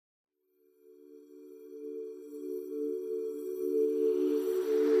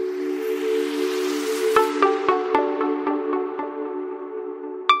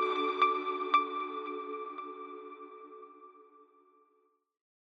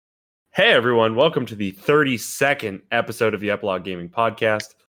Hey everyone, welcome to the 32nd episode of the Epilogue Gaming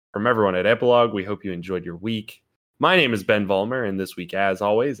Podcast. From everyone at Epilogue, we hope you enjoyed your week. My name is Ben Vollmer, and this week, as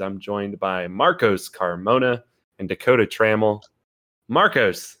always, I'm joined by Marcos Carmona and Dakota Trammell.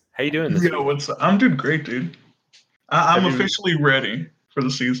 Marcos, how you doing this week? What's up? I'm doing great, dude. I'm officially ready for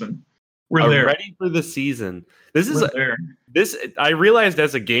the season. We're there. Ready for the season. We're there. I realized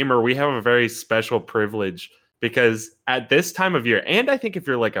as a gamer, we have a very special privilege because at this time of year, and I think if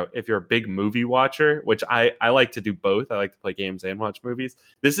you're a big movie watcher, which I like to do both, I like to play games and watch movies.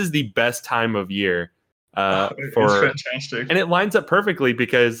 This is the best time of year it's fantastic, and it lines up perfectly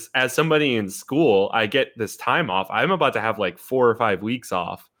because as somebody in school, I get this time off. I'm about to have like 4 or 5 weeks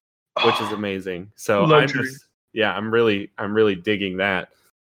off, which is amazing. So I'm really digging that.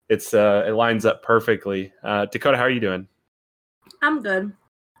 It lines up perfectly. Dakota, how are you doing? I'm good.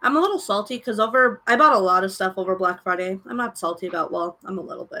 I'm a little salty because I bought a lot of stuff over Black Friday. I'm not salty I'm a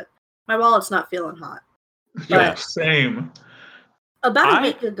little bit. My wallet's not feeling hot. Yeah, same. About a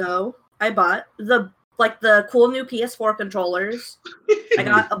week ago, I bought the cool new PS4 controllers. I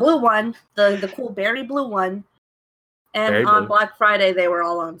got a blue one, the cool berry blue one, and on Black Friday they were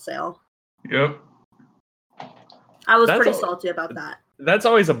all on sale. Yep. I was pretty salty about that. That's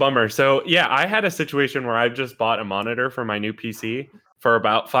always a bummer. So yeah, I had a situation where I just bought a monitor for my new PC for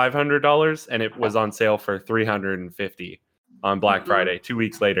about $500, and it was on sale for $350 on Black Friday 2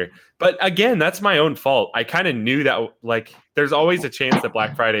 weeks later. But again, that's my own fault. I kind of knew that there's always a chance that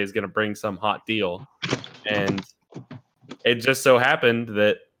Black Friday is going to bring some hot deal, and it just so happened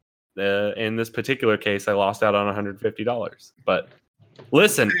that in this particular case, I lost out on $150. But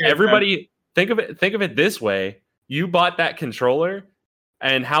listen, everybody, think of it this way: you bought that controller.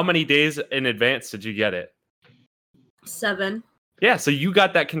 And how many days in advance did you get it? 7. Yeah, so you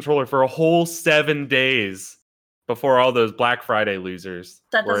got that controller for a whole 7 days before all those Black Friday losers.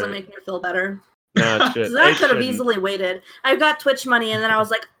 That doesn't make me feel better. No, it should. I could have easily waited. I got Twitch money, and then I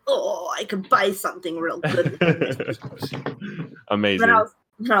was like, oh, I could buy something real good. Amazing.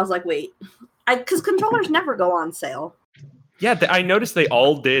 Then I was like, wait. Because controllers never go on sale. Yeah, I noticed they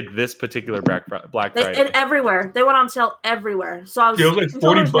all did this particular Black Friday. And everywhere. They went on sale everywhere. So I was like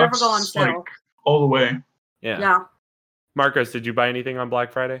 $40 never go on sale. All the way. Yeah. Marcos, did you buy anything on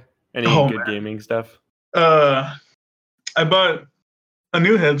Black Friday? Any good gaming stuff? I bought a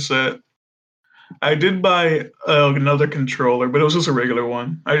new headset. I did buy another controller, but it was just a regular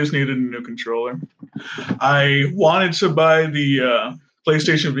one. I just needed a new controller. I wanted to buy the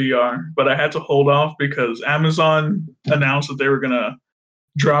PlayStation VR, but I had to hold off because Amazon announced that they were going to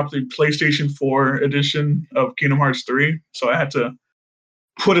drop the PlayStation 4 edition of Kingdom Hearts 3. So I had to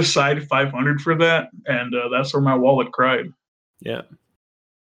put aside $500 for that, and that's where my wallet cried. Yeah.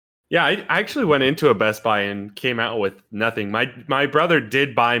 Yeah, I actually went into a Best Buy and came out with nothing. My brother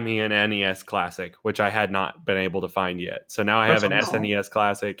did buy me an NES Classic, which I had not been able to find yet. So now I have an SNES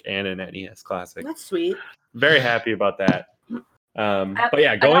Classic and an NES Classic. That's sweet. Very happy about that. But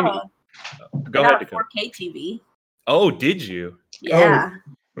yeah, go ahead. A 4K TV. Oh, did you? Yeah.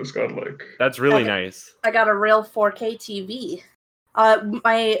 That's godlike. That's really nice. I got a real 4K TV.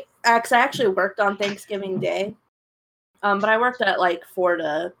 I actually worked on Thanksgiving Day. But I worked at 4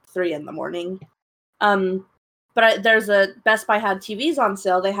 to 3 in the morning. But there's a Best Buy had TVs on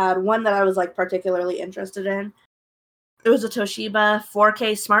sale. They had one that I was particularly interested in. It was a Toshiba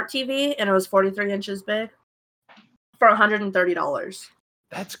 4K smart TV, and it was 43 inches big. For $130.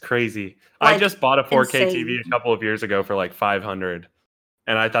 That's crazy. I just bought a 4K TV a couple of years ago for $500,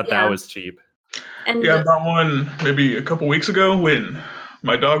 and I thought that was cheap. And I bought one maybe a couple weeks ago when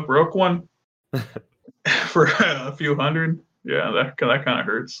my dog broke one for a few hundred. Yeah, that kind of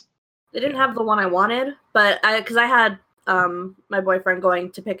hurts. They didn't have the one I wanted, but because I had my boyfriend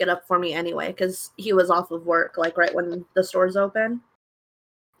going to pick it up for me anyway because he was off of work right when the stores open.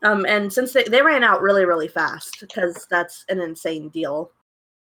 And since they ran out really, really fast because that's an insane deal.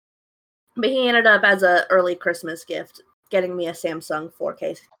 But he ended up as an early Christmas gift getting me a Samsung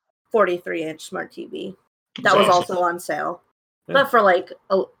 4K 43-inch smart TV. That was also on sale. Yeah. But for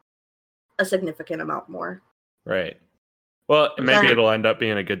a significant amount more. Right. Well, maybe it'll end up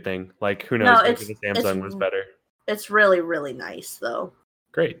being a good thing. Who knows? Maybe the Samsung was better. It's really, really nice though.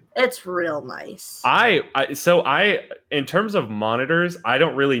 Great. It's real nice. I in terms of monitors, I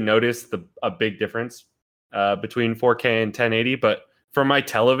don't really notice a big difference between 4K and 1080, but for my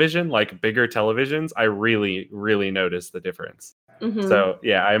television, bigger televisions, I really, really notice the difference. Mm-hmm. So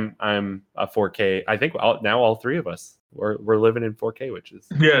yeah, I'm a 4K. I think now all three of us we're living in 4K, which is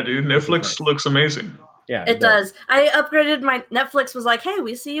dude. Netflix looks amazing. Yeah, it does. I upgraded my Netflix. Was like, hey,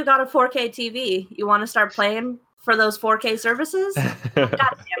 we see you got a 4K TV. You want to start playing for those 4K services. God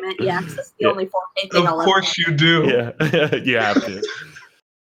damn it! Yeah, 'cause that's the only 4K thing I'll Of course you do. Yeah, you have to.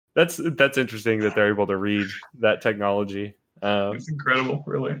 That's interesting that they're able to read that technology. It's incredible,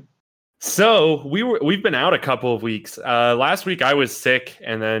 really. So we've been out a couple of weeks. Last week I was sick,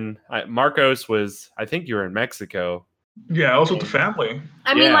 and then Marcos was. I think you were in Mexico. Yeah, I was with the family.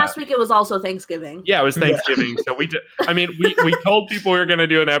 I mean, Yeah. last week it was also Thanksgiving. Yeah, it was Thanksgiving. So we told people we were going to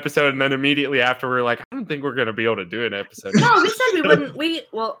do an episode, and then immediately after we were like, I don't think we're going to be able to do an episode. No, we said we wouldn't.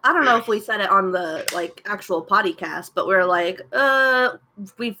 Well, I don't know if we said it on the actual podcast, but we were like,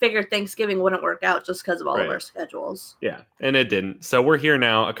 we figured Thanksgiving wouldn't work out just because of all of our schedules. Yeah, and it didn't. So we're here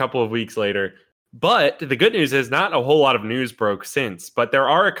now, a couple of weeks later. But the good news is not a whole lot of news broke since, but there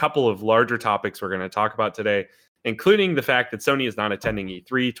are a couple of larger topics we're going to talk about today, including the fact that Sony is not attending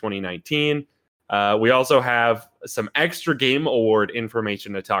E3 2019. We also have some extra Game Award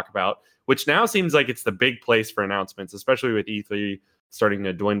information to talk about, which now seems like it's the big place for announcements, especially with E3 starting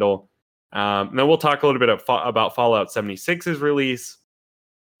to dwindle. And then we'll talk a little bit about Fallout 76's release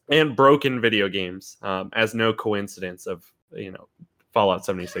and broken video games, as no coincidence of Fallout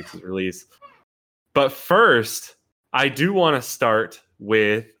 76's release. But first, I do want to start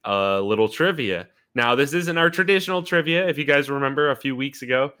with a little trivia. Now, this isn't our traditional trivia. If you guys remember, a few weeks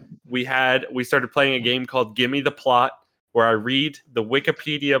ago, we started playing a game called Gimme the Plot, where I read the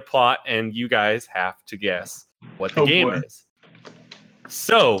Wikipedia plot and you guys have to guess what the game is.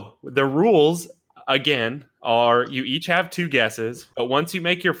 So the rules, again, are you each have 2 guesses, but once you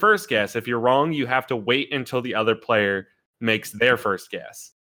make your first guess, if you're wrong, you have to wait until the other player makes their first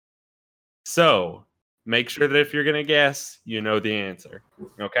guess. So make sure that if you're going to guess, you know the answer.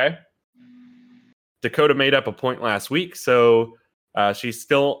 Okay? Dakota made up a point last week, so she's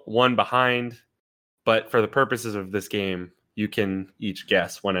still 1 behind. But for the purposes of this game, you can each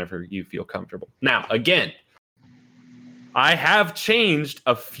guess whenever you feel comfortable. Now, again, I have changed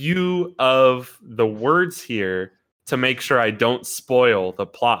a few of the words here to make sure I don't spoil the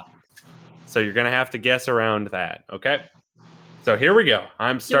plot. So you're going to have to guess around that, okay? So here we go.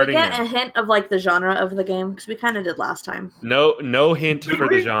 I'm starting Did we get now. a hint of the genre of the game? Because we kind of did last time. No hint for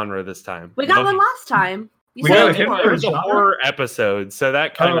the genre this time. We got one last time. We got a hint It was a horror episode, so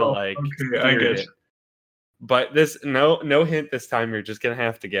that kind of okay, I steered guess. it. But this no hint this time. You're just gonna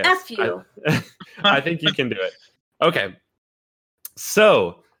have to guess. F you. I think you can do it. Okay.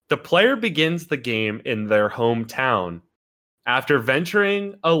 So the player begins the game in their hometown. After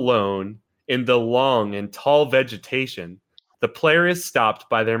venturing alone in the long and tall vegetation, the player is stopped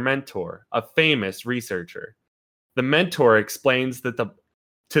by their mentor, a famous researcher. The mentor explains to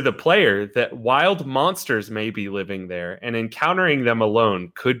the player that wild monsters may be living there, and encountering them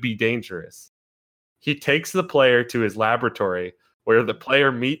alone could be dangerous. He takes the player to his laboratory, where the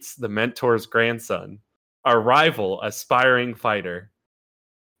player meets the mentor's grandson, a rival aspiring fighter.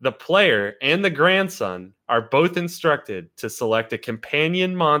 The player and the grandson are both instructed to select a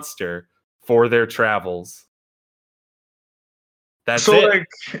companion monster for their travels. That's it.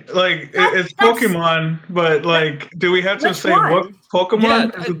 It's Pokemon, but do we have to say what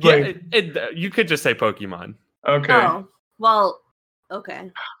Pokemon? You could just say Pokemon. Okay. Oh, well,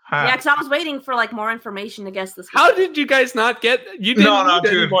 okay. Yeah, because I was waiting for more information to guess this. How did you guys not get? You didn't. No,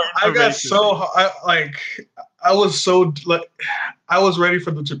 dude. I got so I was ready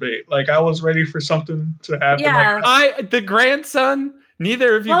for the debate. I was ready for something to happen. Yeah. The grandson.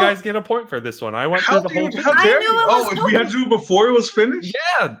 Neither of you guys get a point for this one. I went through the whole game. How dare you? If we had to do it before it was finished?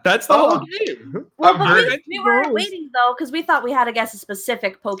 Yeah, that's the whole game. Well, we weren't waiting, though, because we thought we had to guess a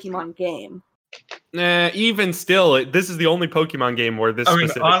specific Pokemon game. Even still, this is the only Pokemon game where this.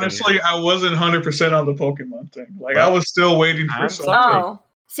 Honestly, I wasn't 100% on the Pokemon thing. I was still waiting for something. Oh.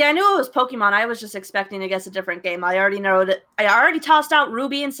 See, I knew it was Pokemon. I was just expecting to guess a different game. I already tossed out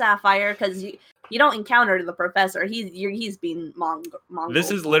Ruby and Sapphire because you don't encounter the professor. He's been Mongol. This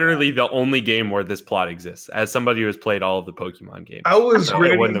is literally the only game where this plot exists. As somebody who has played all of the Pokemon games, I was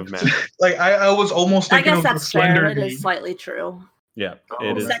ready. It wouldn't have mattered. I was almost thinking of the Slender fair. game. It is slightly true. Yeah,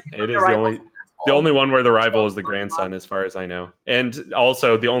 it is. It is the the only one where the rival is the grandson, as far as I know, and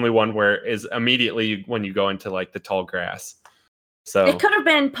also the only one where is immediately when you go into the tall grass. So it could have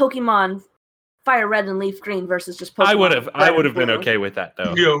been Pokemon Fire Red and Leaf Green versus just Pokemon. I would have been okay with that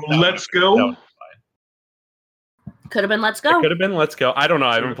though. Let's go. Could have been Let's Go. It could have been Let's Go. I don't know.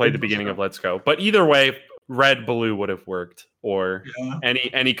 I haven't played the beginning of Let's Go, but either way, Red Blue would have worked, or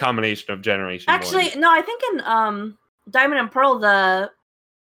any combination of generation. Actually, no. I think in Diamond and Pearl,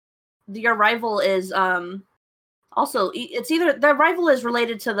 your rival is also it's either the rival is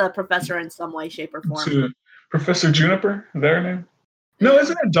related to the professor in some way, shape, or form. To Professor Juniper, their name. No,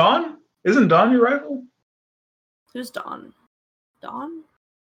 isn't it Dawn? Isn't Dawn your rival? Who's Dawn? Dawn?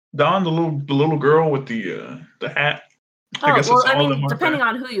 Dawn, the little girl with the hat. Oh, guess well, it's I all of mean, them, aren't depending they?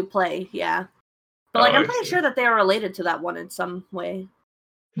 on who you play, yeah. But like, Oh, I'm I pretty see. sure that they are related to that one in some way.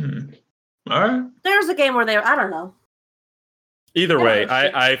 All right. There's a game where I don't know. Either Yeah, way,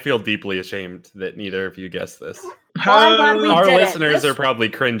 that's good. I feel deeply ashamed that neither of you guessed this. Well, I'm glad we Our did it. listeners This- are probably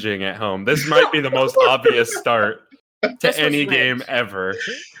cringing at home. This might be the most obvious start This to was any rigged. game ever.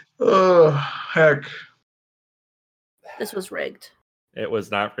 Heck. This was rigged. It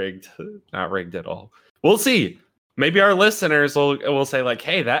was not rigged. Not rigged at all. We'll see. Maybe our listeners will say like,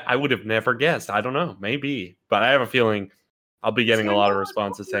 "Hey, that I would have never guessed." I don't know. Maybe, but I have a feeling I'll be getting a lot of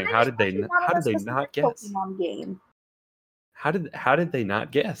responses saying, "How did they not guess? Pokemon game. How did they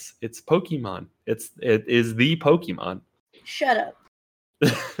not guess? It's Pokemon. It is the Pokemon." Shut up.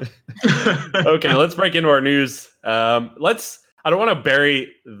 Okay, let's break into our news. I don't want to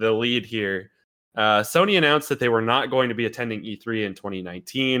bury the lead here. Sony announced that they were not going to be attending E3 in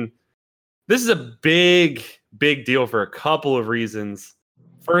 2019. This is a big deal for a couple of reasons.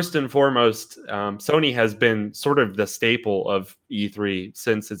 First and foremost, Sony has been sort of the staple of E3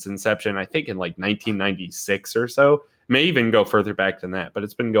 since its inception, I think in like 1996 or so. May even go further back than that, but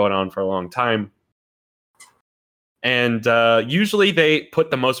it's been going on for a long time. And usually they put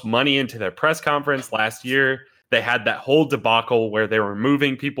the most money into their press conference. Last year, they had that whole debacle where they were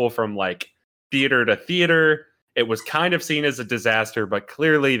moving people from like theater to theater. It was kind of seen as a disaster, but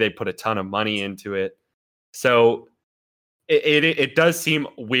clearly they put a ton of money into it. So it does seem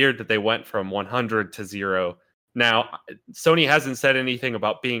weird that they went from 100 to 0. Now, Sony hasn't said anything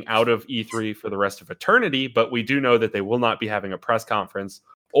about being out of E3 for the rest of eternity, but we do know that they will not be having a press conference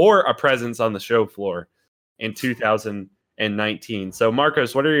or a presence on the show floor in 2019. So,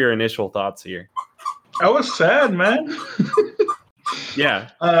 Marcos, what are your initial thoughts here? I was sad, man. Yeah.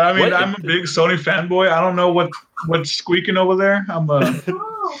 I mean, I'm a big Sony fanboy. I don't know what's squeaking over there.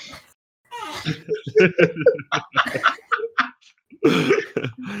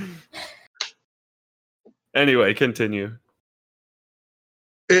 Anyway, continue.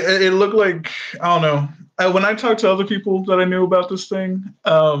 It looked like, I don't know. When I talked to other people that I knew about this thing,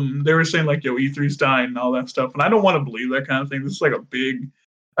 they were saying like, "Yo, E3's dying" and all that stuff. And I don't want to believe that kind of thing. This is like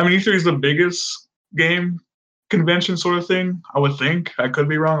E3 is the biggest game convention sort of thing. I would think. I could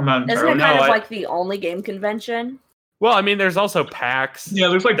be wrong. I'm not Isn't entirely. it kind of like the only game convention? Well, I mean, there's also PAX. Yeah,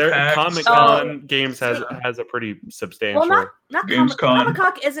 there's like PAX. Comic-Con games has a pretty substantial. Well, not Gamescom.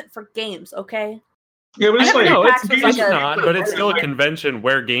 Comic-Con isn't for games, okay? Yeah, but it's like No, PAX was it's like not, but it's still a convention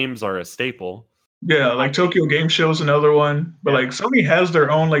where games are a staple. yeah, like Tokyo Game Show's another one. But like Sony has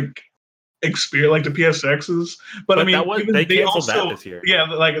their own like experience, like the PSXs. But I mean, they canceled that this year. Yeah,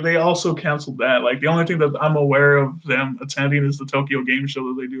 like they also canceled that. Like the only thing that I'm aware of them attending is the Tokyo Game Show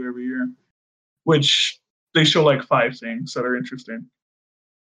that they do every year, which they show like 5 things that are interesting.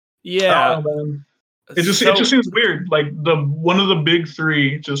 Yeah, it just seems weird. Like one of the big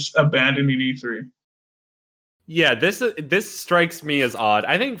 3 just abandoning E3. Yeah, this strikes me as odd.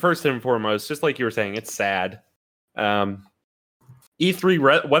 I think first and foremost, just like you were saying, it's sad. E3,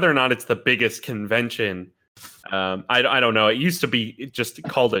 whether or not it's the biggest convention, I don't know. It used to be just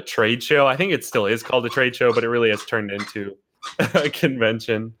called a trade show. I think it still is called a trade show, but it really has turned into a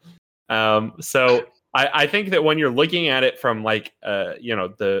convention. So I think that when you're looking at it from like a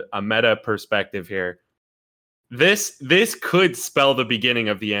meta perspective here, this could spell the beginning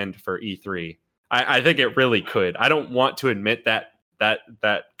of the end for E3. I think it really could. I don't want to admit that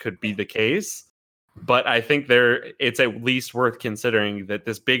could be the case, but I think it's at least worth considering that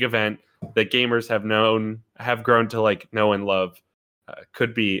this big event that gamers have grown to like know and love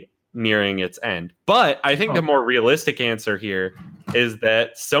could be nearing its end. But I think the more realistic answer here is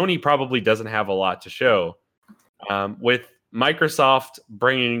that Sony probably doesn't have a lot to show. With Microsoft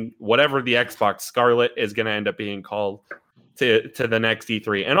bringing whatever the Xbox Scarlet is going to end up being called to the next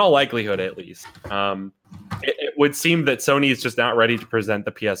E3, in all likelihood at least, it would seem that Sony is just not ready to present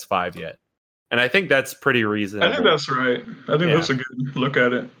the PS5 yet. And I think that's pretty reasonable. I think that's right. I think that's a good look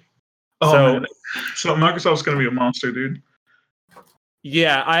at it. Man. So Microsoft's going to be a monster, dude.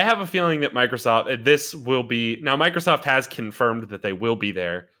 Yeah, I have a feeling that this will be... Now, Microsoft has confirmed that they will be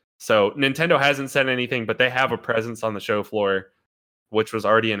there. So Nintendo hasn't said anything, but they have a presence on the show floor, which was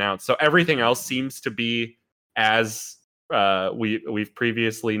already announced. So everything else seems to be as we've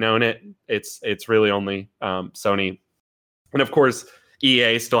previously known it. It's really only Sony. And of course,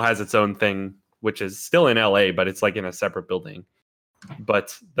 EA still has its own thing, which is still in LA, but it's like in a separate building.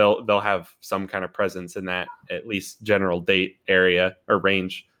 But they'll have some kind of presence in that at least general date area or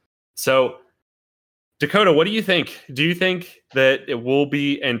range. So Dakota, what do you think? Do you think that it will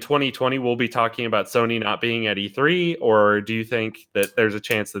be in 2020, we'll be talking about Sony not being at E3, or do you think that there's a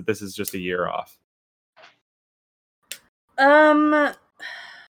chance that this is just a year off? I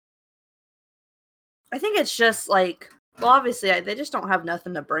think it's just like, well, obviously they just don't have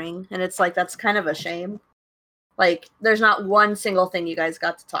nothing to bring, and it's like that's kind of a shame. Like, there's not one single thing you guys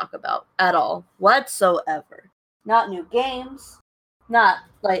got to talk about at all whatsoever. Not new games. Not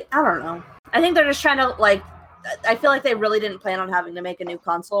like, I don't know. I think they're just trying to like. I feel like they really didn't plan on having to make a new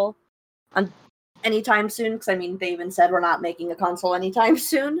console anytime soon. Because I mean, they even said we're not making a console anytime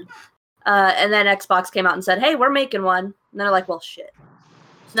soon. And then Xbox came out and said, "Hey, we're making one." And they're like, "Well, shit."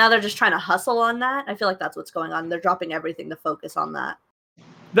 So now they're just trying to hustle on that. I feel like that's what's going on. They're dropping everything to focus on that.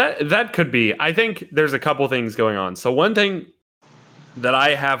 That could be. I think there's a couple things going on. So one thing that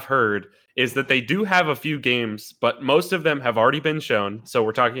I have heard is that they do have a few games, but most of them have already been shown. So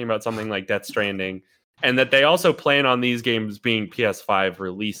we're talking about something like Death Stranding, and that they also plan on these games being PS5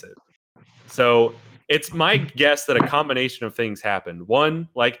 releases. So it's my guess that a combination of things happened. One,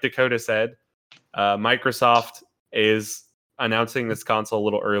 like Dakota said, Microsoft is announcing this console a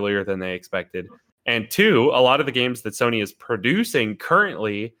little earlier than they expected. And two, a lot of the games that Sony is producing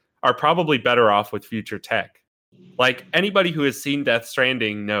currently are probably better off with future tech. Like, anybody who has seen Death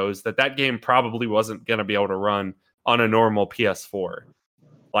Stranding knows that that game probably wasn't going to be able to run on a normal PS4.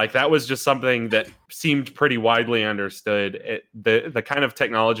 Like, that was just something that seemed pretty widely understood. The kind of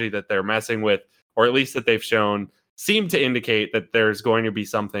technology that they're messing with, or at least that they've shown, seemed to indicate that there's going to be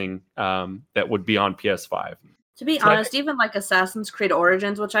something that would be on PS5. To be honest, even like Assassin's Creed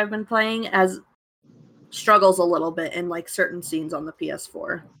Origins, which I've been playing, struggles a little bit in like certain scenes on the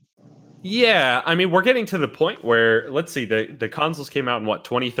PS4. Yeah, I mean, we're getting to the point where, let's see, the consoles came out in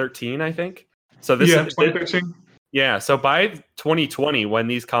 2013, I think. So this is 2013. Yeah, so by 2020, when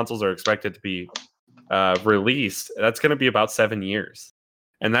these consoles are expected to be released, that's going to be about 7 years,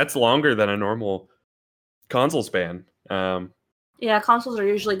 and that's longer than a normal console span. Yeah, consoles are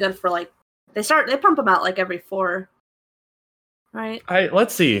usually good for like they pump them out like every 4, right?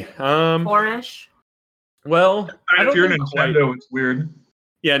 Let's see, 4-ish. Well, if you're Nintendo, it's weird.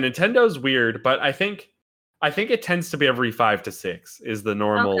 Yeah, Nintendo's weird, but I think it tends to be every 5 to 6 is the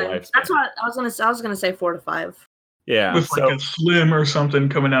normal lifespan. That's what I was gonna say 4 to 5. Yeah, with like a Slim or something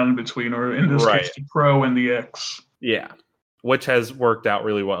coming out in between, or in this case, the Pro and the X. Yeah, which has worked out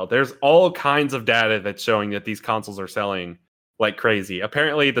really well. There's all kinds of data that's showing that these consoles are selling like crazy.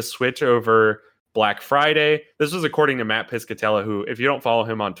 Apparently, the Switch over Black Friday. This was according to Matt Piscatella, who, if you don't follow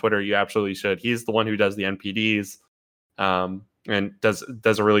him on Twitter, you absolutely should. He's the one who does the NPDs. And does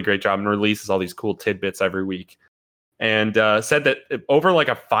a really great job and releases all these cool tidbits every week. And said that over like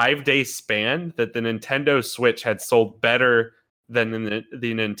a 5-day span, that the Nintendo Switch had sold better than the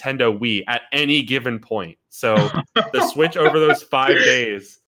Nintendo Wii at any given point. So the Switch over those 5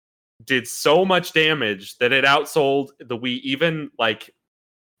 days did so much damage that it outsold the Wii even like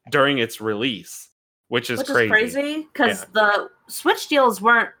during its release, which is crazy because the Switch deals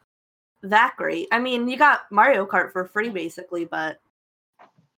weren't that great. I mean, you got Mario Kart for free basically, but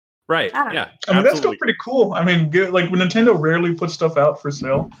right. Yeah. I mean, that's still pretty cool. I mean, like when Nintendo rarely puts stuff out for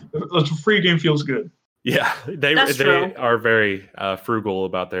sale, a free game feels good. Yeah, they are very frugal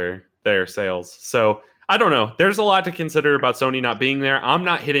about their sales. So I don't know. There's a lot to consider about Sony not being there. I'm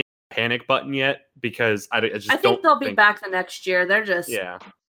not hitting the panic button yet because I think they'll be back the next year. They're just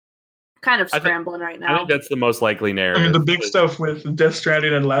kind of scrambling right now. I think that's the most likely narrative. I mean, the big stuff with Death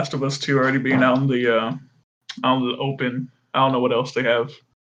Stranding and Last of Us 2 already being out on the open. I don't know what else they have.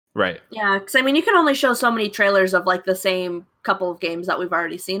 Right. Yeah, because I mean, you can only show so many trailers of like the same couple of games that we've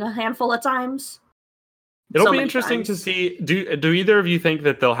already seen a handful of times. It'll be interesting to see. Do either of you think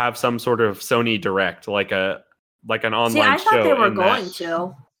that they'll have some sort of Sony Direct, like an online show? I thought they were going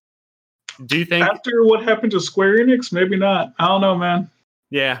to. Do you think after what happened to Square Enix? Maybe not. I don't know, man.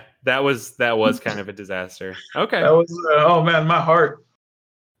 Yeah, that was kind of a disaster. Okay. That was oh man, my heart.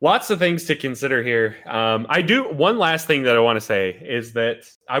 Lots of things to consider here. One last thing that I want to say is that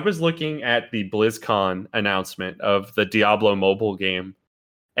I was looking at the BlizzCon announcement of the Diablo mobile game.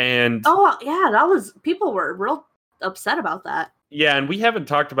 And people were real upset about that. Yeah, and we haven't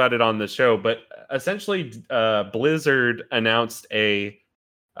talked about it on the show, but essentially Blizzard announced a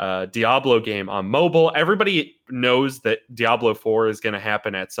Diablo game on mobile. Everybody knows that Diablo 4 is going to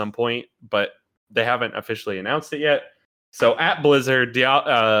happen at some point, but they haven't officially announced it yet. So at Blizzard,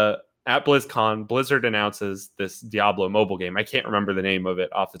 at BlizzCon, Blizzard announces this Diablo mobile game. I can't remember the name of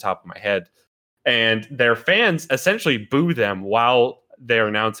it off the top of my head. And their fans essentially boo them while they're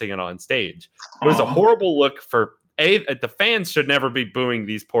announcing it on stage. It was a horrible look for the fans should never be booing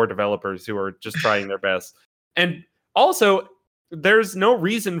these poor developers who are just trying their best. And also, there's no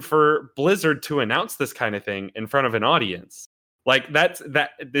reason for Blizzard to announce this kind of thing in front of an audience. Like that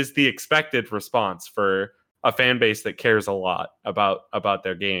is the expected response for a fan base that cares a lot about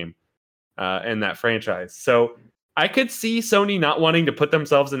their game and that franchise. So I could see Sony not wanting to put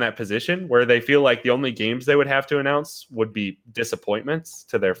themselves in that position where they feel like the only games they would have to announce would be disappointments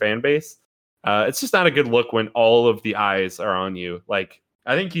to their fan base. It's just not a good look when all of the eyes are on you. Like,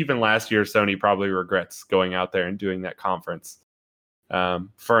 I think even last year, Sony probably regrets going out there and doing that conference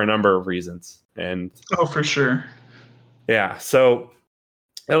for a number of reasons. And for sure. Yeah, so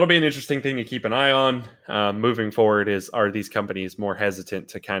that'll be an interesting thing to keep an eye on moving forward. Are these companies more hesitant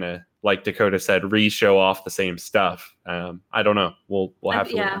to kind of, like Dakota said, re-show off the same stuff? I don't know. We'll have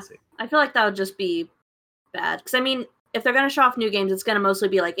to wait and see. I feel like that would just be bad. Because, I mean, if they're going to show off new games, it's going to mostly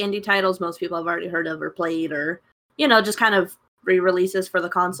be like indie titles most people have already heard of or played, or, just kind of re-releases for the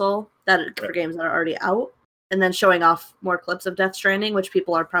console for games that are already out. And then showing off more clips of Death Stranding, which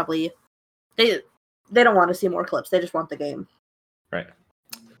people are probably... They don't want to see more clips. They just want the game. Right.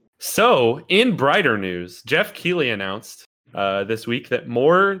 So, in brighter news, Jeff Keighley announced this week that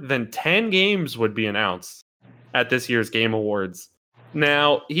more than 10 games would be announced at this year's Game Awards.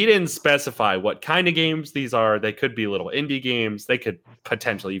 Now, he didn't specify what kind of games these are. They could be little indie games. They could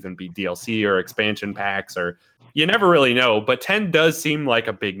potentially even be DLC or expansion packs, or you never really know. But 10 does seem like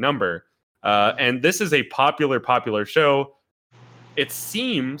a big number. And this is a popular show. It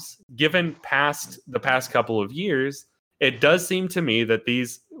seems, given the past couple of years, it does seem to me that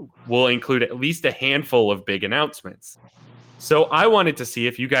these will include at least a handful of big announcements. So I wanted to see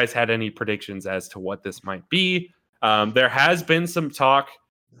if you guys had any predictions as to what this might be. There has been some talk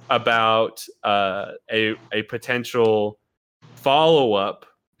about a potential follow-up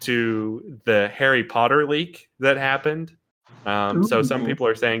to the Harry Potter leak that happened. So some people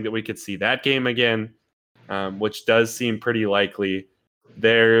are saying that we could see that game again, which does seem pretty likely.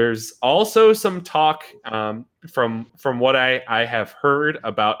 There's also some talk from what I have heard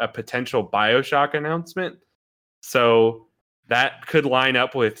about a potential BioShock announcement. So that could line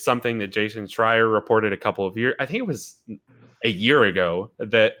up with something that Jason Schreier reported a couple of years. I think it was a year ago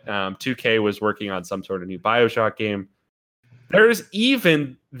that 2K was working on some sort of new BioShock game. There's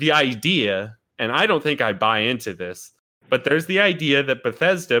even the idea, and I don't think I buy into this, but there's the idea that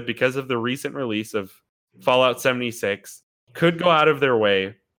Bethesda, because of the recent release of Fallout 76, could go out of their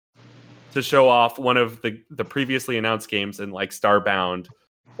way to show off one of the previously announced games in like Starbound,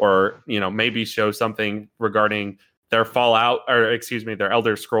 or maybe show something regarding their Fallout, or excuse me, their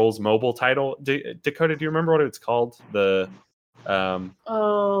Elder Scrolls mobile title. Dakota, do you remember what it's called? Nope.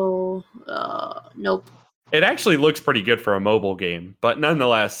 It actually looks pretty good for a mobile game, but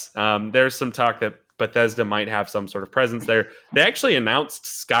nonetheless, there's some talk that Bethesda might have some sort of presence there. They actually announced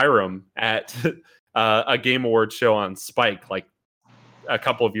Skyrim at a Game Awards show on Spike, like a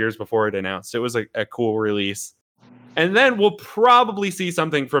couple of years before it announced. It was a cool release. And then we'll probably see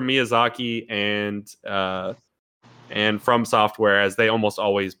something from Miyazaki and From Software, as they almost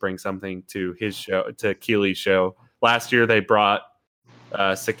always bring something to his show, to Keighley's show. Last year they brought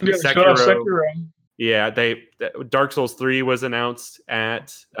Sekiro. Yeah, Dark Souls 3 was announced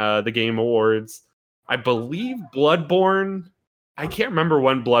at the Game Awards. I believe Bloodborne. I can't remember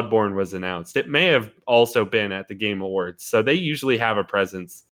when Bloodborne was announced. It may have also been at the Game Awards. So they usually have a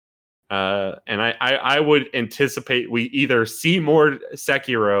presence. And I would anticipate we either see more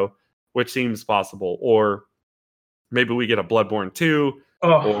Sekiro, which seems possible, or maybe we get a Bloodborne 2,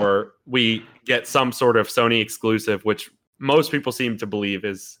 or we get some sort of Sony exclusive, which most people seem to believe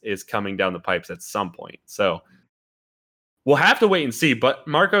is coming down the pipes at some point. So we'll have to wait and see. But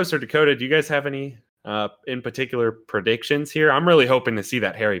Marcos or Dakota, do you guys have any in particular predictions here? I'm really hoping to see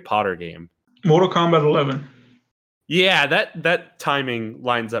that Harry Potter game. Mortal Kombat 11. Yeah, that timing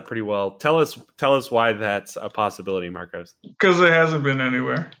lines up pretty well. Tell us why that's a possibility, Marcos. Because it hasn't been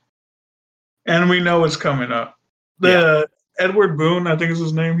anywhere, and we know it's coming up. Edward Boon, I think is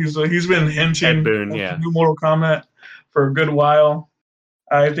his name. He's been hinting Ed Boon, new Mortal Kombat for a good while.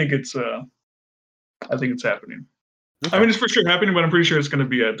 I think it's happening. Okay. I mean, it's for sure happening, but I'm pretty sure it's going to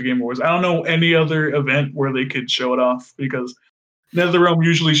be at the Game Awards. I don't know any other event where they could show it off, because NetherRealm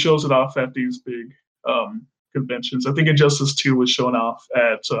usually shows it off at these big conventions. I think Injustice 2 was shown off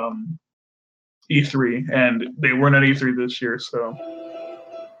at E3, and they weren't at E3 this year, so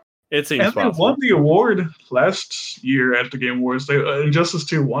it seems and possible. They won the award last year at the Game Awards. Injustice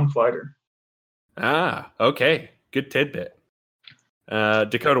 2 won Fighter. Ah, okay. Good tidbit.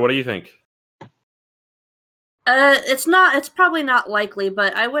 Dakota, what do you think? It's not. It's probably not likely,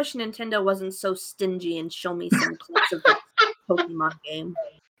 but I wish Nintendo wasn't so stingy and show me some clips of the Pokemon game.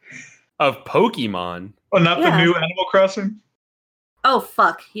 Of Pokemon? Oh, not the Yeah. new Animal Crossing? Oh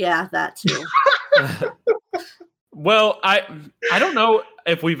fuck yeah, that too. Well, I don't know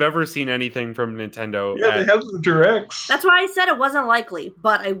if we've ever seen anything from Nintendo. Yeah, they have the directs. That's why I said it wasn't likely,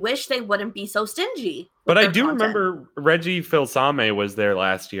 but I wish they wouldn't be so stingy. But I their do content. remember Reggie Fils-Aimé was there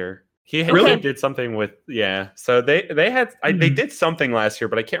last year. He Really? did something with So they had they did something last year,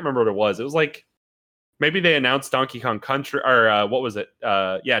 but I can't remember what it was. It was like maybe they announced Donkey Kong Country or what was it?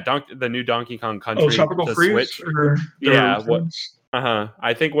 The new Donkey Kong Country Tropical to Freeze? Switch. Or Yeah, what?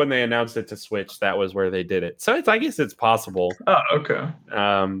 I think when they announced it to Switch, that was where they did it. So I guess it's possible. Oh, okay.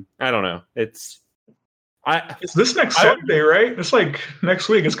 I don't know. It's this next Saturday, right? It's like next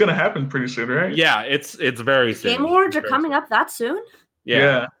week. It's gonna happen pretty soon, right? Yeah, it's very soon. Game Awards are It's very coming soon. up that soon?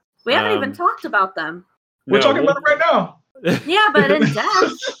 Yeah. We haven't even Um, talked about them. We're No, talking about it right now. Yeah, but in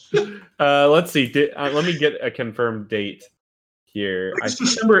depth. Let's see. Let me get a confirmed date here. It's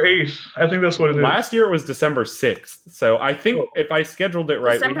December 8th. I think that's what it is. Last year it was December 6th. So I think if I scheduled it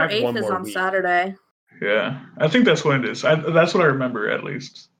right, December we have one 8th is more on week. Saturday. Yeah, I think that's what it is. That's what I remember, at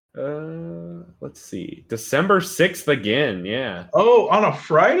least. Let's see. December 6th again. Yeah. Oh, on a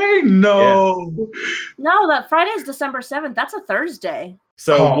Friday? No. No, that Friday is December 7th. That's a Thursday.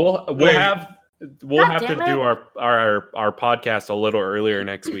 So Oh, we'll wait. have God to damn it. do our podcast a little earlier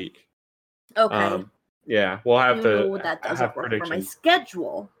next week. Okay. Yeah, we'll have to Ooh, that doesn't have work for my predictions.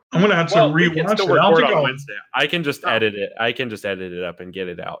 schedule. I'm gonna have to Well, we can rewatch still it. I don't record think on I'll- Wednesday. I can just Oh. edit it. I can just edit it up and get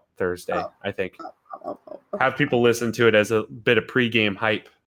it out Thursday. Oh. I think Oh. have people listen to it as a bit of pregame hype.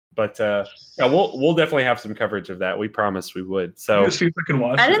 But yeah, we'll definitely have some coverage of that. We promised we would. I'm So gonna see if I can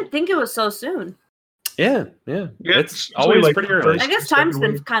watch I it. didn't think it was so soon. yeah, Yeah, it's it's always like pretty the early. first- I guess time's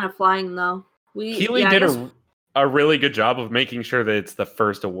been kind of flying though. Keeley I did guess- a really good job of making sure that it's the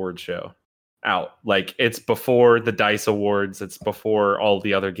first award show out. Like it's before the DICE Awards. It's before all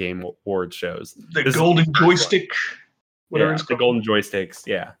the other game award shows. The This- golden joystick, whatever Yeah, it's the called. golden joysticks.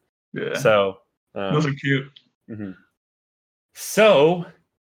 Yeah. Yeah, So. those are cute. Mhm. So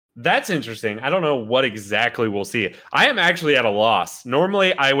that's interesting. I don't know what exactly we'll see. I am actually at a loss.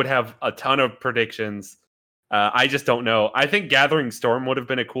 Normally, I would have a ton of predictions. I just don't know. I think Gathering Storm would have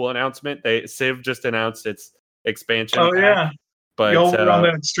been a cool announcement. Civ just announced its expansion. Oh pack, yeah, but y'all were on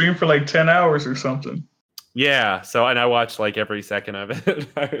that stream for like 10 hours or something. yeah. So and I watched like every second of it.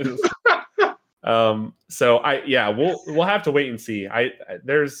 We'll have to wait and see.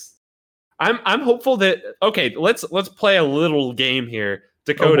 I'm hopeful that let's play a little game here,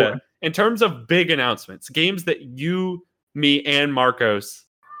 Dakota. boy. In terms of big announcements, games that you, me, and Marcos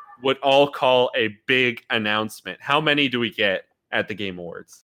would all call a big announcement. How many do we get at the Game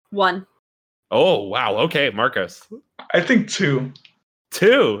Awards? 1. Oh wow, okay, Marcos. I think 2.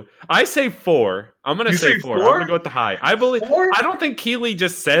 2. I say 4. I'm gonna You say say 4. I'm 4? gonna go with the high. I believe. 4? I don't think Keeley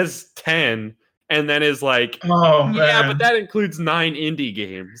just says 10 and then is like, Oh man. yeah, but that includes 9 indie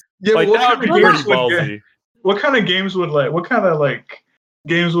games. yeah, Like but that would be games pretty ballsy. what kind of games would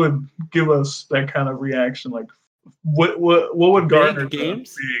games would give us that kind of reaction? Like what would garner the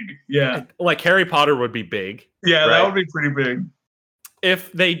games? big? Yeah, Like Harry Potter would be big. yeah, Right. that would be pretty big.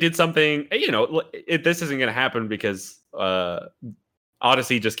 If they did something, this isn't going to happen because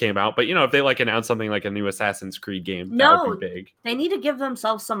Odyssey just came out. But if they like announce something like a new Assassin's Creed game, that would be big. They need to give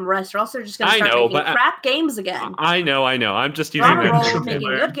themselves some rest, or else they're just going to I start know, making but crap games again. I know. I'm just They're using on a that roll as of an making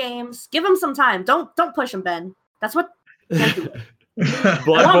example. good games. Give them some time. Don't push them, Ben. That's what. Don't do it. I want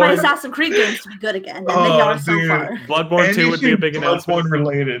my Bloodborne, Assassin's Creed games to be good again, and they are so dude. far. Bloodborne 2 would be a big announcement.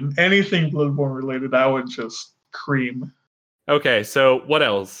 Anything Bloodborne related, I would just cream. Okay, so what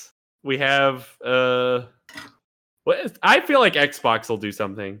else? We have I feel like Xbox will do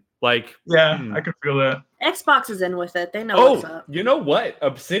something. Like Yeah, I can feel that. Xbox is in with it. They know what's up. you know what?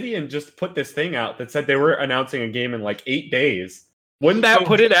 Obsidian just put this thing out that said they were announcing a game in like 8 days. Wouldn't that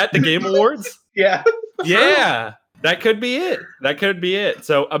put it at the Game Awards? Yeah. Yeah, that could be it.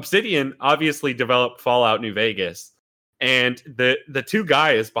 So Obsidian obviously developed Fallout New Vegas, and the two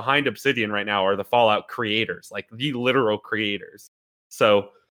guys behind Obsidian right now are the Fallout creators, like the literal creators. So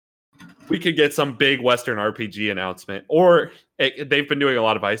we could get some big Western RPG announcement, or they've been doing a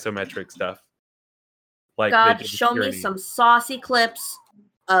lot of isometric stuff. Like they God, did show me Tyranny. some saucy clips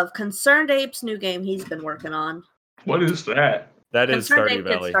of Concerned Ape's new game he's been working on. What is that? That is Concerned Stardew Ape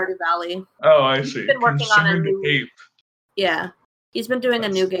did Valley. Stardew Valley. Oh, I see. been working on a Concerned new- Ape. Yeah, he's been doing a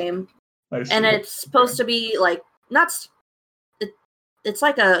new game, I see. and it's supposed to be like it's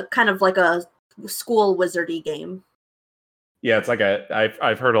like a kind of like a school wizardy game. Yeah, it's like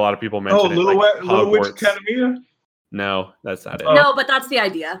I've heard a lot of people mention it. Little Witch Hogwarts. Academia. No, that's not it. Oh. No, but that's the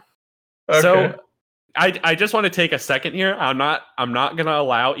idea. Okay. So I just want to take a second here. I'm not gonna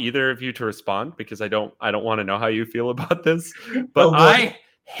allow either of you to respond because I don't want to know how you feel about this. But I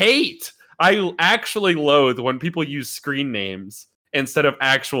actually loathe when people use screen names instead of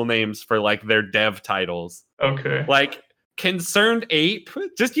actual names for like their dev titles. Okay. Like Concerned Ape,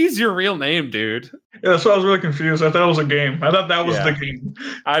 just use your real name, dude. Yeah, so I was really confused. I thought it was a game. I thought that was the game.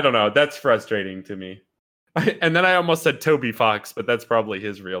 I don't know. That's frustrating to me. And then I almost said Toby Fox, but that's probably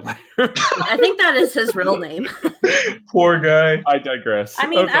his real name. I think that is his real name. Poor guy. I digress. I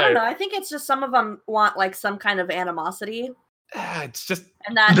mean, I don't know. I think it's just some of them want like some kind of animosity. It's just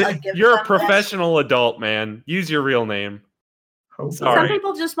And that like, gives you're a them professional adult, man. Use your real name. Sorry. Some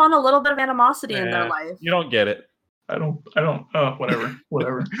people just want a little bit of animosity in their life. You don't get it. I don't. Oh, whatever.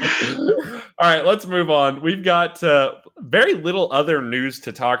 All right, let's move on. We've got very little other news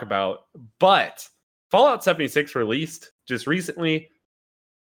to talk about, but Fallout 76 released just recently.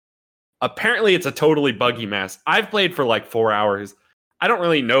 Apparently, it's a totally buggy mess. I've played for like 4 hours. I don't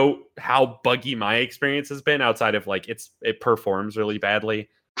really know how buggy my experience has been outside of like it performs really badly.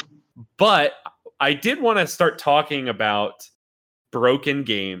 But I did want to start talking about broken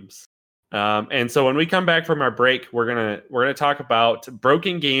games. And so when we come back from our break, we're gonna talk about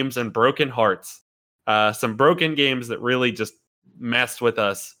broken games and broken hearts. Some broken games that really just messed with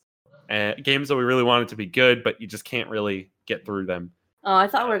us. Games that we really wanted to be good, but you just can't really get through them. Oh, I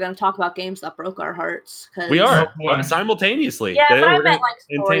thought we were going to talk about games that broke our hearts. We are simultaneously. Yeah, but I meant like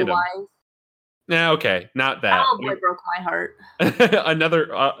story-wise. Yeah, okay, not that. Oh boy, broke my heart. Another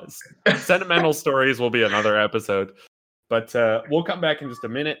sentimental stories will be another episode. But we'll come back in just a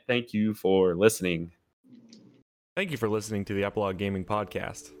minute. Thank you for listening. Thank you for listening to the Epilogue Gaming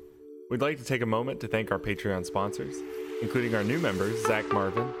Podcast. We'd like to take a moment to thank our Patreon sponsors, including our new members, Zach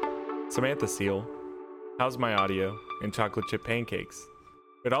Marvin, Samantha Seal, How's My Audio, and Chocolate Chip Pancakes.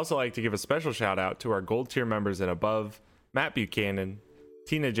 We'd also like to give a special shout out to our gold tier members and above, Matt Buchanan,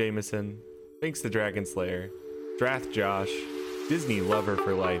 Tina Jameson, Thanks the Dragon Slayer, Drath Josh, Disney Lover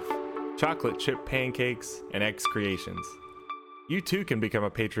for Life, Chocolate Chip Pancakes, and X Creations. You too can become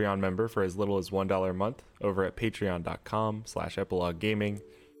a Patreon member for as little as $1 a month over at patreon.com/epiloguegaming.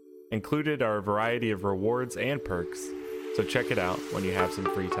 Included are a variety of rewards and perks, so check it out when you have some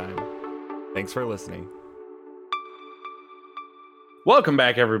free time. Thanks for listening. Welcome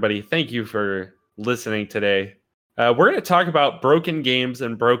back, everybody. Thank you for listening today. We're going to talk about broken games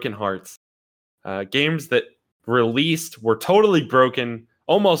and broken hearts. Games that released were totally broken,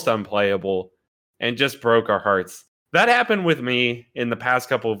 almost unplayable, and just broke our hearts. That happened with me in the past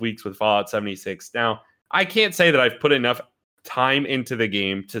couple of weeks with Fallout 76. Now, I can't say that I've put enough time into the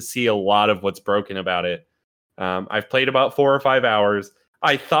game to see a lot of what's broken about it. I've played about 4 or 5 hours.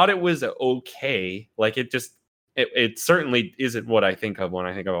 I thought it was okay. Like it certainly isn't what I think of when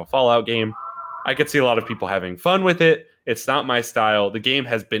I think of a Fallout game. I could see a lot of people having fun with it. It's not my style. The game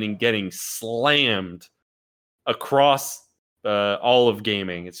has been getting slammed across all of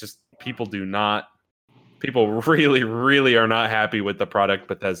gaming. It's just people really, really are not happy with the product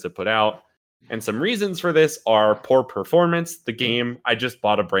Bethesda put out. And some reasons for this are poor performance. The game, I just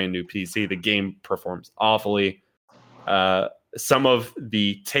bought a brand new PC. The game performs awfully. Some of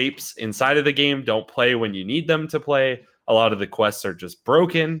the tapes inside of the game don't play when you need them to play. A lot of the quests are just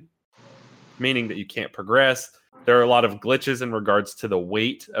broken, meaning that you can't progress. There are a lot of glitches in regards to the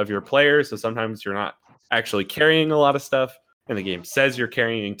weight of your players. So sometimes you're not actually carrying a lot of stuff, and the game says you're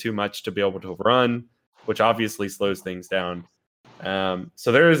carrying too much to be able to run, which obviously slows things down.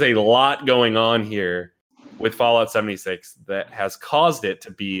 So there is a lot going on here with Fallout 76 that has caused it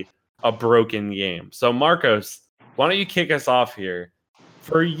to be a broken game. So Marcos, why don't you kick us off here?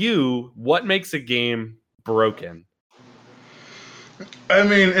 For you, what makes a game broken? I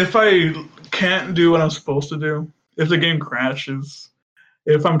mean, if I can't do what I'm supposed to do, if the game crashes,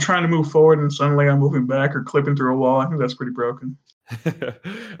 if I'm trying to move forward and suddenly I'm moving back or clipping through a wall, I think that's pretty broken.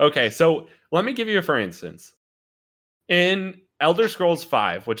 Okay, so let me give you a for instance. In Elder Scrolls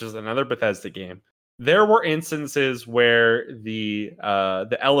V, which is another Bethesda game, there were instances where the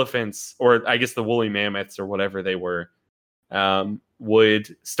elephants, or I guess the woolly mammoths or whatever they were,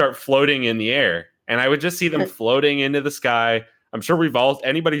 would start floating in the air. And I would just see them floating into the sky. I'm sure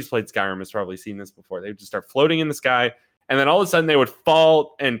anybody who's played Skyrim has probably seen this before. They would just start floating in the sky, and then all of a sudden they would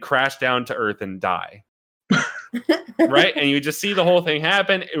fall and crash down to earth and die. Right? And you would just see the whole thing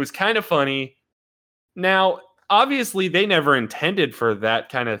happen. It was kind of funny. Now, obviously, they never intended for that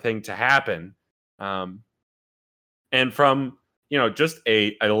kind of thing to happen. And from, just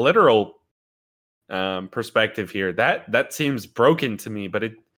a literal perspective here, that seems broken to me. But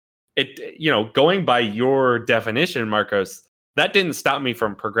it going by your definition, Marcos, that didn't stop me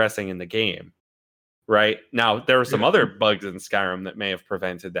from progressing in the game. Right now, there were some other bugs in Skyrim that may have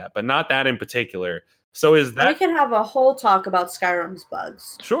prevented that, but not that in particular. So is that we can have a whole talk about Skyrim's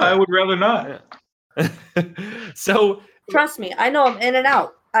bugs? Sure. I would rather not. So trust me, I know them in and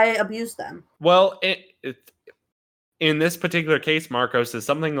out. I abuse them. Well, in this particular case, Marcos, is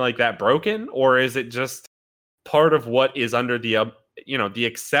something like that broken, or is it just part of what is under the the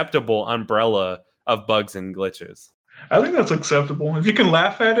acceptable umbrella of bugs and glitches? I think that's acceptable. If you can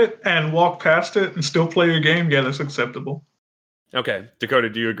laugh at it and walk past it and still play your game, yeah, that's acceptable. Okay, Dakota,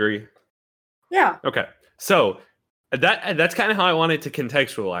 do you agree? Yeah. Okay, so that's kind of how I wanted to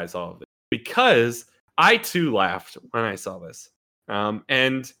contextualize all of it, because I too laughed when I saw this.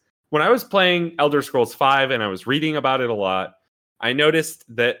 And when I was playing Elder Scrolls V and I was reading about it a lot, I noticed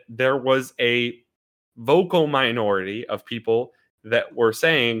that there was a vocal minority of people that were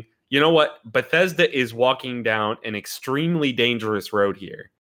saying, you know what, Bethesda is walking down an extremely dangerous road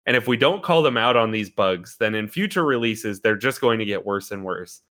here. And if we don't call them out on these bugs, then in future releases, they're just going to get worse and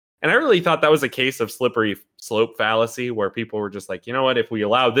worse. And I really thought that was a case of slippery slope fallacy, where people were just like, you know what, if we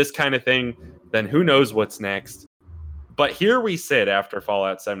allow this kind of thing, then who knows what's next. But here we sit after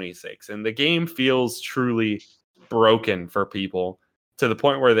Fallout 76, and the game feels truly broken for people to the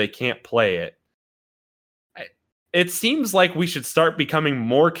point where they can't play it. It seems like we should start becoming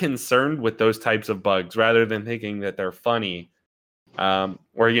more concerned with those types of bugs rather than thinking that they're funny, or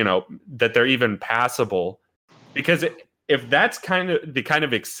that they're even passable. Because if that's the kind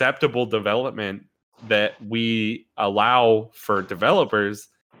of acceptable development that we allow for developers,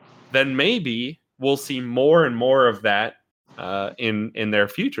 then maybe we'll see more and more of that in their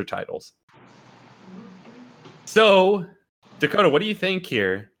future titles. So, Dakota, what do you think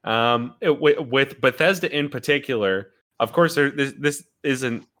here? With Bethesda in particular, of course, this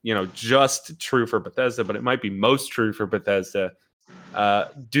isn't just true for Bethesda, but it might be most true for Bethesda.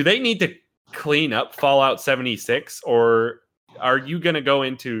 Do they need to clean up Fallout 76, or are you going to go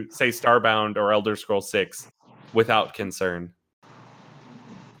into, say, Starbound or Elder Scrolls 6 without concern?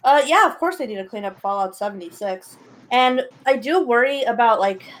 Yeah, of course they need to clean up Fallout 76. And I do worry about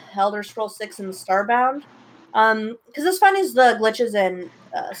like Elder Scrolls 6 and Starbound. Because as fun as the glitches in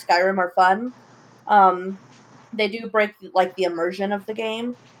Skyrim are fun, they do break like the immersion of the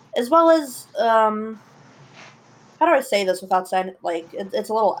game, as well as how do I say this without saying like it's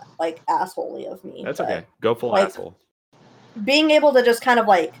a little like assholey of me. That's okay. Go full asshole. Being able to just kind of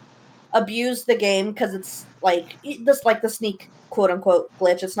like abuse the game because it's like this, like the sneak quote unquote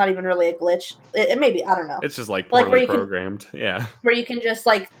glitch. It's not even really a glitch. It may be, I don't know. It's just like poorly programmed. Yeah. Where you can just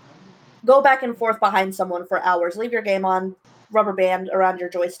like go back and forth behind someone for hours. Leave your game on, rubber band around your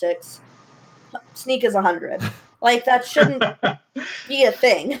joysticks. Sneak is 100. Like, that shouldn't be a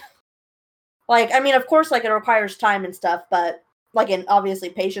thing. Like, I mean, of course, like, it requires time and stuff, but, like, and obviously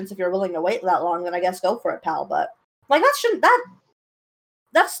patience if you're willing to wait that long, then I guess go for it, pal. But, like, that's,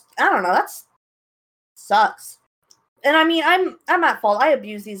 I don't know, that's sucks. And I mean, I'm at fault. I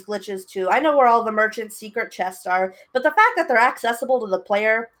abuse these glitches, too. I know where all the merchant secret chests are, but the fact that they're accessible to the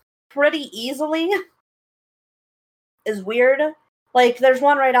player pretty easily is weird. Like, there's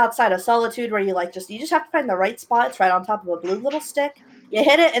one right outside of Solitude where you just have to find the right spot. It's right on top of a blue little stick. You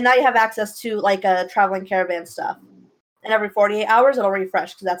hit it, and now you have access to like a traveling caravan stuff. And every 48 hours, it'll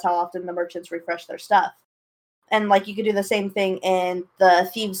refresh because that's how often the merchants refresh their stuff. And like you could do the same thing in the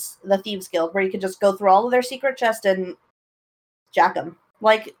Thieves Guild, where you could just go through all of their secret chests and jack them.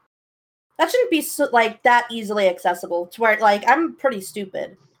 Like, that shouldn't be like that easily accessible to where like I'm pretty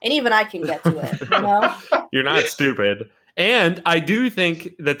stupid. And even I can get to it, you know? You're not stupid. And I do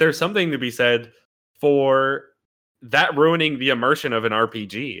think that there's something to be said for that ruining the immersion of an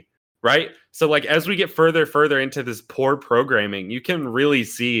RPG, right? So, like, as we get further into this poor programming, you can really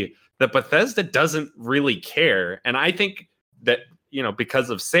see that Bethesda doesn't really care. And I think that, because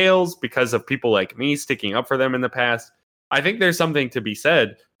of sales, because of people like me sticking up for them in the past, I think there's something to be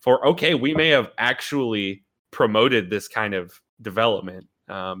said for, okay, we may have actually promoted this kind of development.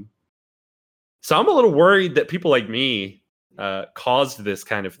 So I'm a little worried that people like me caused this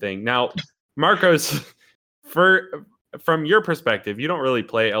kind of thing. Now, Marcos, from your perspective, you don't really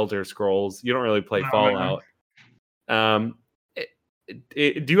play Elder Scrolls. You don't really play Fallout. Do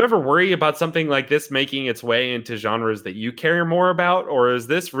you ever worry about something like this making its way into genres that you care more about? Or is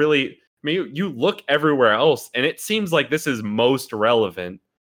this really, I mean, you look everywhere else, and it seems like this is most relevant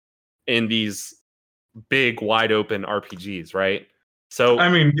in these big, wide open RPGs, right? So, I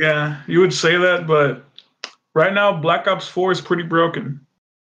mean, yeah, you would say that, but right now, Black Ops 4 is pretty broken.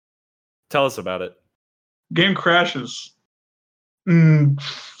 Tell us about it. Game crashes.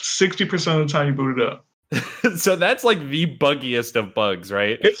 60% of the time you boot it up. So that's like the buggiest of bugs,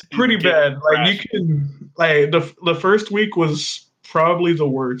 right? It's pretty bad. Like you can the first week was probably the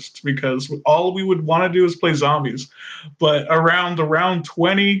worst because all we would want to do is play zombies. But around the round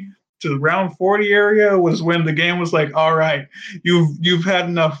 20 to the round 40 area was when the game was like, all right, you've had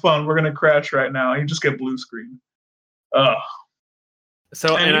enough fun. We're gonna crash right now. And you just get blue screen.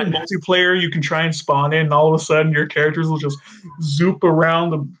 So and in multiplayer, you can try and spawn in, and all of a sudden your characters will just zoop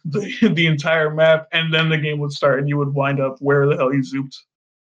around the entire map, and then the game would start, and you would wind up where the hell you zooped.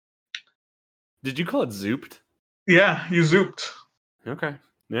 Did you call it zooped? Yeah, you zooped. Okay.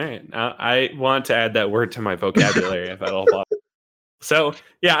 All right. I want to add that word to my vocabulary if at all possible. So,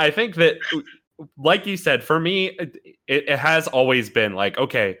 yeah, I think that, like you said, for me, it has always been like,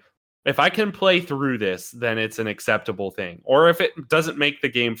 okay, if I can play through this, then it's an acceptable thing. Or if it doesn't make the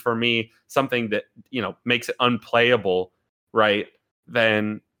game for me something that, makes it unplayable, right?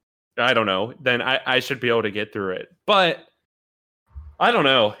 Then, I don't know. Then I should be able to get through it. But I don't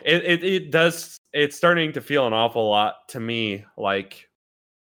know. It's starting to feel an awful lot to me like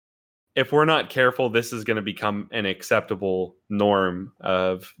if we're not careful, this is going to become an acceptable norm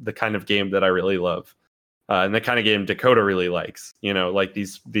of the kind of game that I really love. And the kind of game Dakota really likes, like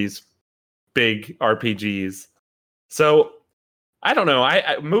these big RPGs. So I don't know.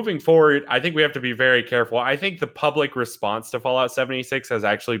 I moving forward, I think we have to be very careful. I think the public response to Fallout 76 has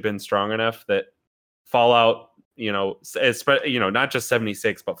actually been strong enough that Fallout, not just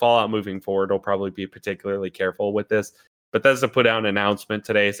 76, but Fallout moving forward will probably be particularly careful with this. Bethesda put out an announcement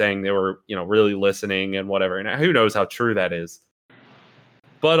today saying they were, really listening and whatever. And who knows how true that is.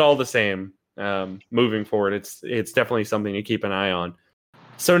 But all the same, moving forward, it's definitely something to keep an eye on.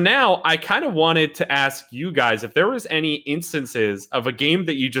 So now I kind of wanted to ask you guys if there was any instances of a game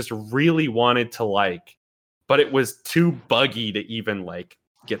that you just really wanted to like, but it was too buggy to even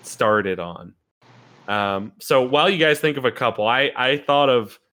get started on. So while you guys think of a couple, I thought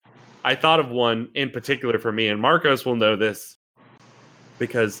of one in particular for me, and Marcos will know this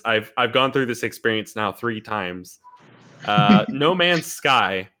because I've gone through this experience now 3 times. No Man's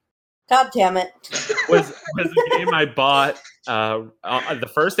Sky. God damn it. was a game I bought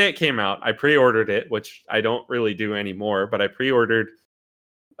the first day it came out. I pre-ordered it, which I don't really do anymore, but I pre-ordered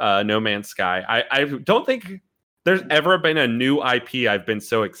No Man's Sky. I don't think there's ever been a new IP I've been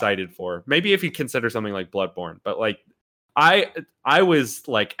so excited for. Maybe if you consider something like Bloodborne, but I was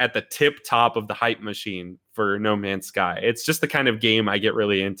at the tip top of the hype machine for No Man's Sky. It's just the kind of game I get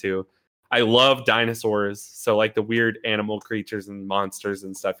really into. I love dinosaurs, so the weird animal creatures and monsters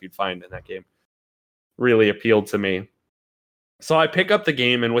and stuff you'd find in that game really appealed to me. So I pick up the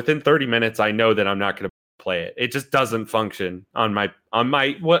game, and within 30 minutes, I know that I'm not going to play it. It just doesn't function on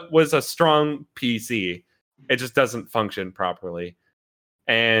my what was a strong PC. It just doesn't function properly,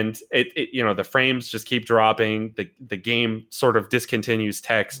 and it the frames just keep dropping. The game sort of discontinues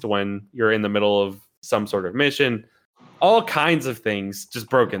text when you're in the middle of some sort of mission. All kinds of things just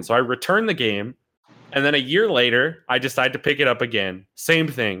broken. So I return the game, and then a year later, I decide to pick it up again. Same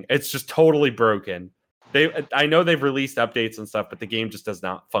thing. It's just totally broken. I know they've released updates and stuff, but the game just does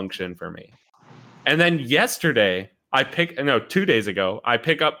not function for me. And then yesterday, 2 days ago, I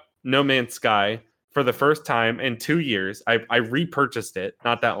pick up No Man's Sky for the first time in 2 years. I repurchased it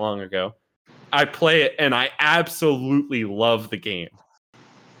not that long ago. I play it, and I absolutely love the game.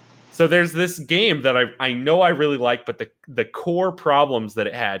 So there's this game that I know I really like, but the core problems that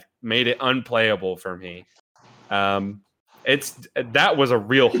it had made it unplayable for me. That was a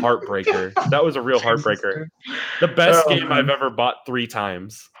real heartbreaker. That was a real heartbreaker. The best game I've ever bought 3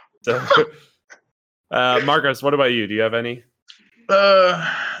 times. So, Marcos, what about you? Do you have any?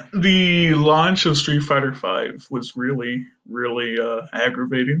 The launch of Street Fighter V was really, really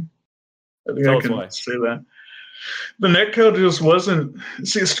aggravating. I think I can say that. The netcode just wasn't.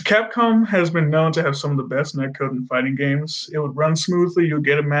 See, Capcom has been known to have some of the best netcode in fighting games. It would run smoothly. You would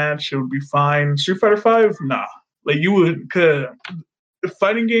get a match. It would be fine. Street Fighter V, nah.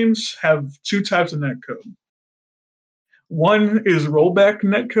 Fighting games have 2 types of netcode. One is rollback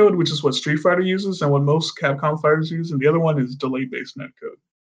netcode, which is what Street Fighter uses and what most Capcom fighters use, and the other one is delay-based netcode.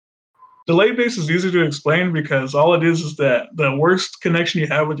 Delay-based is easy to explain because all it is that the worst connection you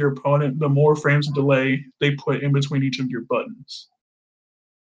have with your opponent, the more frames of delay they put in between each of your buttons.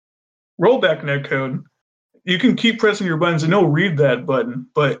 Rollback netcode, you can keep pressing your buttons and it'll read that button,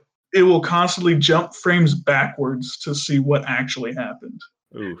 but it will constantly jump frames backwards to see what actually happened.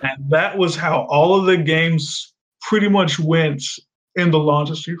 Ooh. And that was how all of the games pretty much went in the launch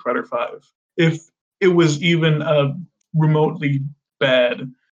of Street Fighter V. If it was even remotely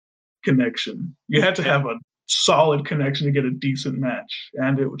bad. connection. You had to have a solid connection to get a decent match,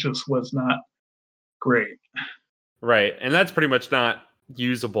 and it just was not great. Right, and that's pretty much not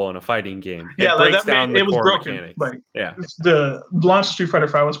usable in a fighting game. Yeah, It like breaks down the it was core broken. mechanics. Like Yeah, the launch of Street Fighter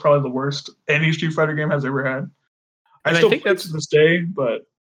V was probably the worst any Street Fighter game has ever had. And I still think play that's to this day, but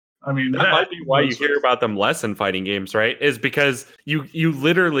I mean that might be why you hear about them less in fighting games, right? Is because you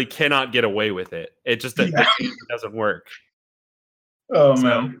literally cannot get away with it. It just it doesn't work. Oh So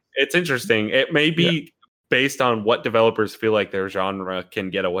man, it's interesting. It may be based on what developers feel like their genre can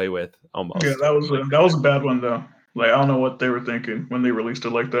get away with. Almost. yeah, that was a bad one though. Like I don't know what they were thinking when they released it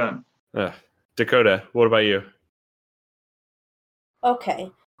like that. Dakota, what about you? Okay,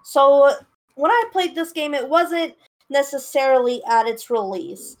 so when I played this game, it wasn't necessarily at its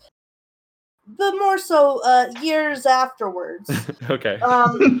release, but more so years afterwards. Okay.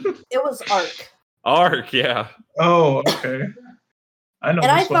 It was Ark. Ark, yeah. Oh, okay. I know.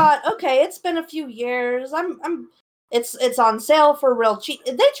 And I this one. thought, okay, it's been a few years. It's on sale for real cheap.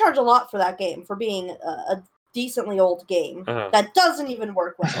 They charge a lot for that game for being a decently old game that doesn't even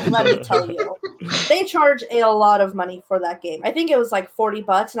work well. Let me tell you, they charge a lot of money for that game. I think it was like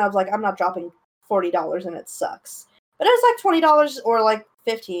 $40, and I was like, I'm not dropping $40, and it sucks. But it was like $20 or like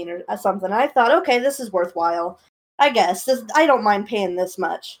 $15 or something. And I thought, okay, this is worthwhile. I guess I don't mind paying this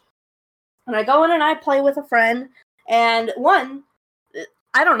much. And I go in and I play with a friend, and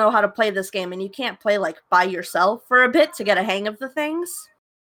I don't know how to play this game, and you can't play like by yourself for a bit to get a hang of the things.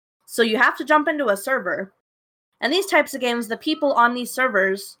 So you have to jump into a server. And these types of games, the people on these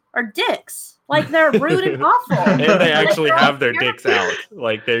servers are dicks. Like, they're rude and awful. And they actually like, have their dicks out.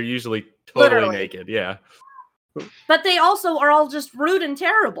 Like, they're usually totally Literally. naked. Yeah. But they also are all just rude and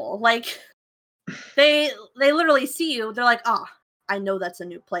terrible. Like, they literally see you. They're like, I know that's a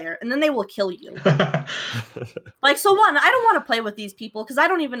new player. And then they will kill you. Like, so one, I don't want to play with these people because I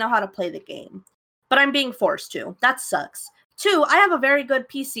don't even know how to play the game. But I'm being forced to. That sucks. Two, I have a very good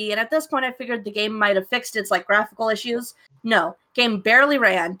PC, and at this point I figured the game might have fixed its like graphical issues. No, game barely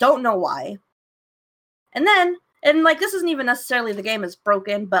ran. Don't know why. And like this isn't even necessarily the game is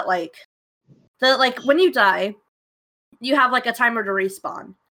broken, but like when you die, you have like a timer to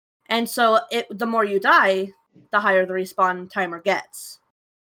respawn. And so the more you die, the higher the respawn timer gets.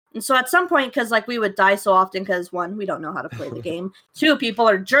 And so at some point, because like we would die so often because one, we don't know how to play the game. Two, people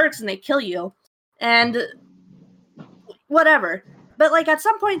are jerks and they kill you. And whatever. But like at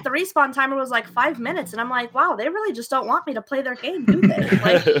some point the respawn timer was like 5 minutes, and I'm like, wow, they really just don't want me to play their game, do they?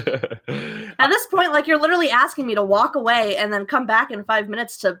 Like at this point, like you're literally asking me to walk away and then come back in 5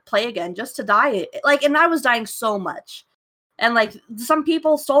 minutes to play again just to die. Like, and I was dying so much. And like some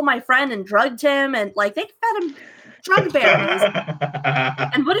people stole my friend and drugged him, and like they fed him drug berries.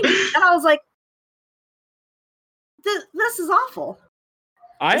 And I was like, this is awful.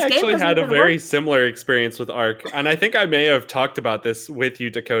 I actually had a very similar experience with Ark, and I think I may have talked about this with you,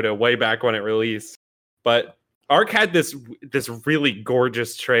 Dakota, way back when it released. But Ark had this really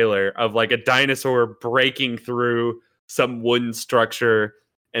gorgeous trailer of like a dinosaur breaking through some wooden structure,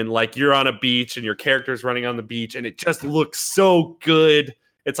 and like you're on a beach and your character's running on the beach, and it just looks so good.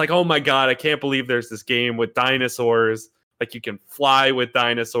 It's like, oh my god, I can't believe there's this game with dinosaurs. Like you can fly with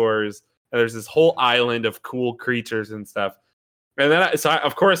dinosaurs, and there's this whole island of cool creatures and stuff. And then,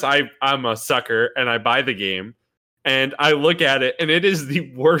 of course, I'm a sucker, and I buy the game, and I look at it, and it is the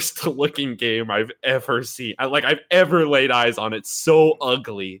worst looking game I've ever seen. I've ever laid eyes on. It's so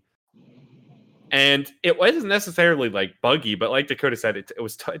ugly, and it wasn't necessarily like buggy, but like Dakota said, it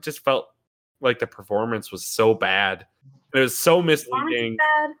just felt like the performance was so bad. It was so misleading.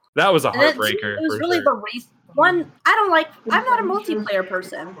 That was a heartbreaker. It was really the reason. One, I'm not a multiplayer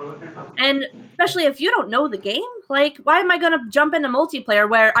person. And especially if you don't know the game, like, why am I going to jump into multiplayer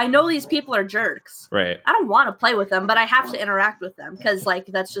where I know these people are jerks? Right. I don't want to play with them, but I have to interact with them because, like,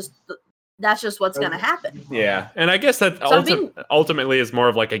 that's just what's going to happen. Yeah. And I guess that ultimately is more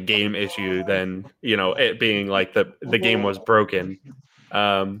of like a game issue than, it being like the game was broken.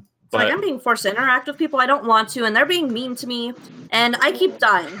 But like I'm being forced to interact with people I don't want to, and they're being mean to me, and I keep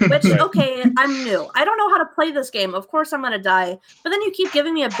dying, which, okay, I'm new. I don't know how to play this game. Of course I'm going to die. But then you keep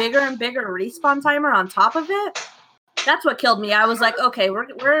giving me a bigger and bigger respawn timer on top of it. That's what killed me. I was like, okay,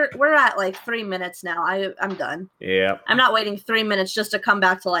 we're at like 3 minutes now. I'm done. Yeah. I'm not waiting 3 minutes just to come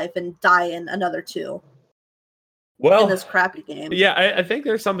back to life and die in another 2. Well, in this crappy game. Yeah, I think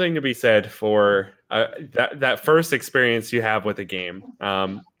there's something to be said for that first experience you have with a game.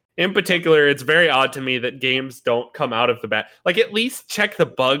 In particular, it's very odd to me that games don't come out of the bat. Like, at least check the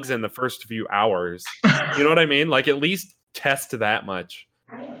bugs in the first few hours. You know what I mean? Like, at least test that much.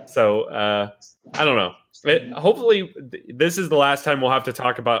 So, I don't know. Hopefully, this is the last time we'll have to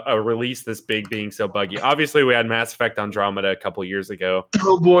talk about a release this big being so buggy. Obviously, we had Mass Effect Andromeda a couple years ago.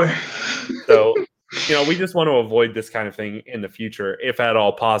 Oh boy. So, we just want to avoid this kind of thing in the future, if at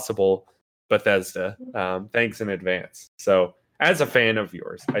all possible. Bethesda, thanks in advance. So, as a fan of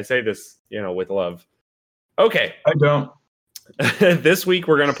yours, I say this, with love. Okay. I don't. This week,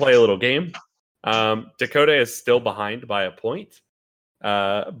 we're going to play a little game. Dakota is still behind by a point.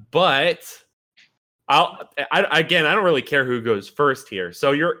 But I don't really care who goes first here.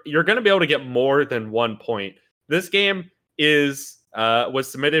 So you're going to be able to get more than 1 point. This game was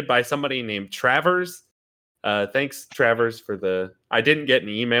submitted by somebody named Travers. Thanks, Travers, I didn't get an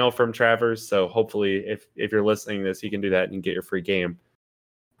email from Travers, so hopefully if you're listening to this, you can do that and get your free game.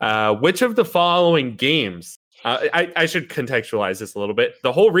 Which of the following games? I should contextualize this a little bit.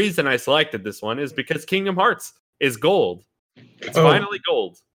 The whole reason I selected this one is because Kingdom Hearts is gold. It's finally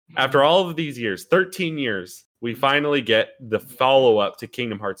gold. After all of these years, 13 years, we finally get the follow-up to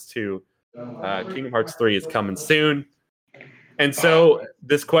Kingdom Hearts 2. Kingdom Hearts 3 is coming soon. And so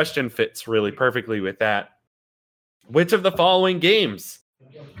this question fits really perfectly with that. Which of the following games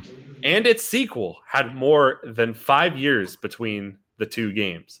and its sequel had more than 5 years between the two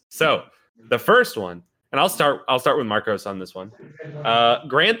games? So the first one, and I'll start with Marcos on this one.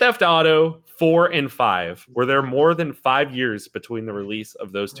 Grand Theft Auto 4 and 5. Were there more than 5 years between the release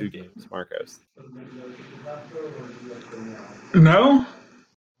of those two games, Marcos? No.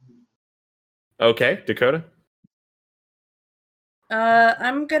 Okay, Dakota?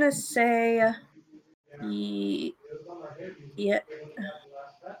 I'm gonna say yeah.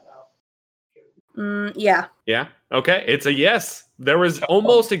 Yeah. Yeah. Okay. It's a yes. There was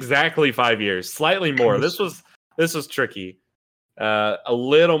almost exactly 5 years, slightly more. This was tricky. A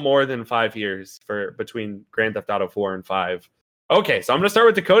little more than 5 years between Grand Theft Auto 4 and 5. Okay, so I'm gonna start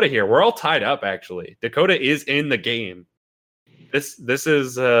with Dakota here. We're all tied up, actually. Dakota is in the game. This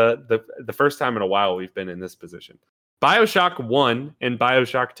is the first time in a while we've been in this position. BioShock 1 and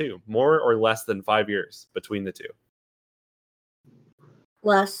BioShock 2, more or less than 5 years between the two?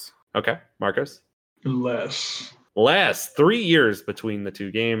 Less. Okay, Marcos? Less. 3 years between the two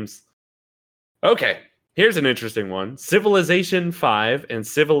games. Okay, here's an interesting one. Civilization 5 and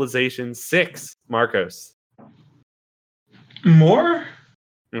Civilization 6, Marcos. More?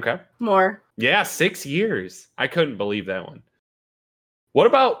 Okay. More. Yeah, 6 years. I couldn't believe that one. What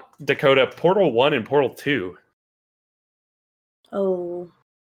about, Dakota, Portal 1 and Portal 2? Oh.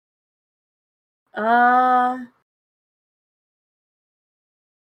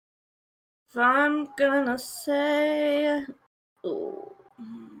 So I'm gonna say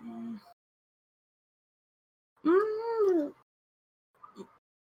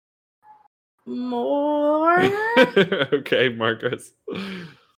more. Okay, Marcos.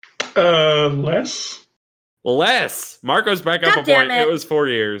 Less. Marcos back up a point. It was 4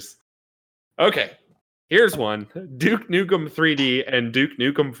 years. Okay, here's one. Duke Nukem 3D and Duke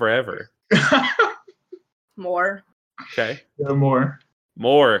Nukem Forever. More. Okay. Yeah, more.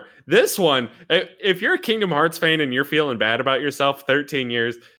 This one, if you're a Kingdom Hearts fan and you're feeling bad about yourself, 13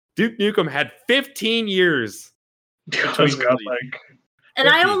 years. Duke Nukem had 15 years. And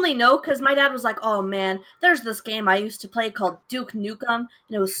I only know because my dad was like, oh man, there's this game I used to play called Duke Nukem, and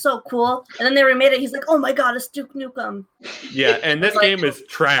it was so cool. And then they remade it. He's like, oh my god, it's Duke Nukem. Yeah, and this game is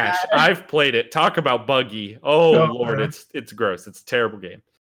trash. I've played it. Talk about buggy. Oh Lord, it's gross. It's a terrible game.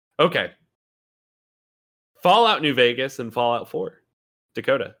 Okay. Fallout New Vegas and Fallout 4.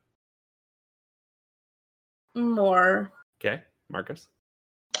 Dakota. More. Okay, Marcus.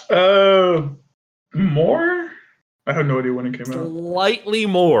 More? I have no idea when it came out. Slightly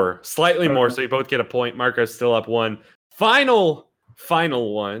more. So you both get a point. Marcos still up one. Final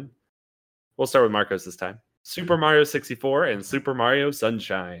one. We'll start with Marcos this time. Super Mario 64 and Super Mario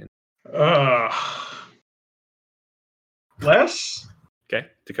Sunshine. Less? Okay,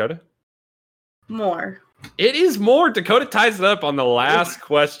 Dakota. More. It is more. Dakota ties it up on the last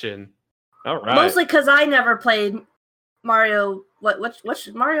question. All right. Mostly because I never played Mario. Which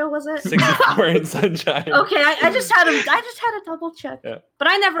Mario was it? 64 and Sunshine. Okay, I just had a double check. Yeah. But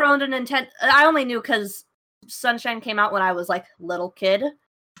I never owned a Nintendo. I only knew because Sunshine came out when I was like little kid,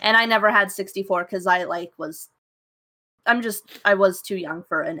 and I never had 64 because I was too young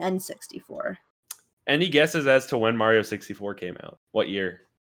for an N64. Any guesses as to when Mario 64 came out? What year?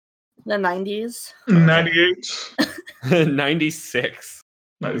 The 90s. 98. 96.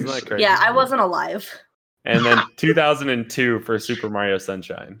 Isn't that crazy? Yeah, I wasn't alive. And then 2002 for Super Mario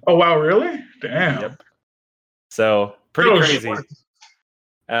Sunshine. Oh wow, really? Damn. Yep. So pretty crazy.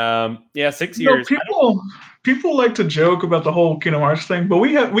 Yeah, 6 years. People like to joke about the whole Kingdom Hearts thing, but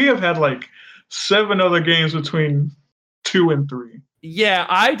we have had like 7 other games between 2 and 3. Yeah,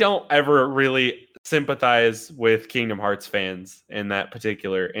 I don't ever really sympathize with Kingdom Hearts fans in that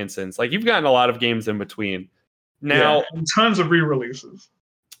particular instance. Like, you've gotten a lot of games in between. Now, and tons of re-releases.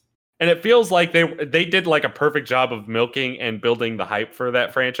 and it feels like they did like a perfect job of milking and building the hype for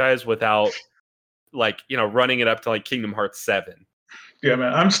that franchise without like, running it up to like Kingdom Hearts 7. Yeah,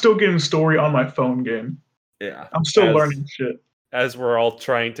 man. I'm still getting story on my phone game. Yeah. I'm still learning shit. As we're all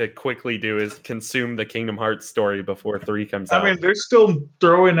trying to quickly do is consume the Kingdom Hearts story before 3 comes out. I mean, they're still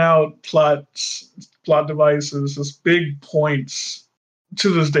throwing out plot devices, just big points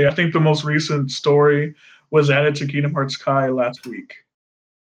to this day. I think the most recent story was added to Kingdom Hearts Kai last week.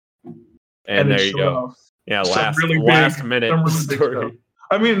 And there you go. Yeah, last minute really story.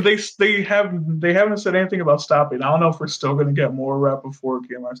 I mean, they haven't said anything about stopping. I don't know if we're still going to get more right before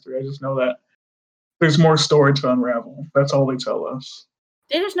Kingdom Hearts 3. I just know that there's more story to unravel. That's all they tell us.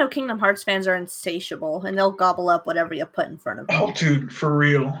 They just know Kingdom Hearts fans are insatiable, and they'll gobble up whatever you put in front of them. Oh, dude, for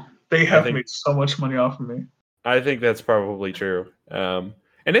real. They have made so much money off of me. I think that's probably true.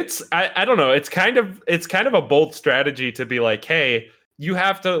 And it's I don't know. It's kind of a bold strategy to be like, hey, you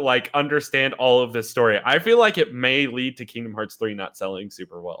have to like understand all of this story. I feel like it may lead to Kingdom Hearts 3 not selling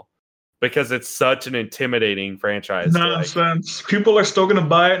super well because it's such an intimidating franchise. Nonsense. People are still gonna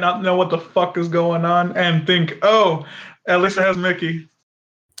buy it, not know what the fuck is going on, and think, oh, at least it has Mickey.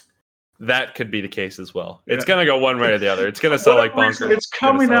 That could be the case as well. It's gonna go one way or the other. It's gonna sell like bonkers. It's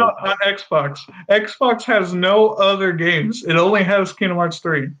coming out on Xbox. Xbox has no other games. It only has Kingdom Hearts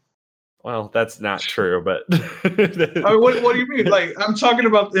 3. Well, that's not true, but I mean, what do you mean? Like, I'm talking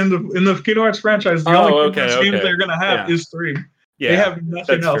about in the Kingdom Hearts franchise, the only games they're gonna have is 3. Yeah, they have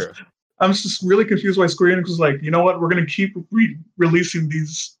nothing else. True. I'm just really confused why Square Enix was like, you know what? We're gonna keep releasing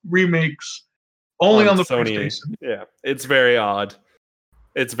these remakes only on the Sony. PlayStation. Yeah, it's very odd.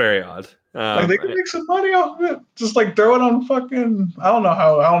 It's very odd. Like they can make some money off of it. Just like throw it on fucking. I don't know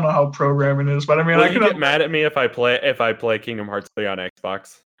how programming is, but I mean, I can get mad at me if I play Kingdom Hearts 3 on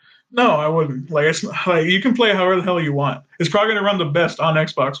Xbox. No, I wouldn't. Like it's like you can play however the hell you want. It's probably gonna run the best on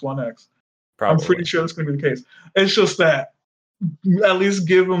Xbox One X. Probably. I'm pretty sure that's gonna be the case. It's just that at least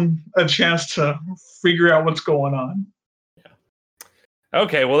give them a chance to figure out what's going on. Yeah.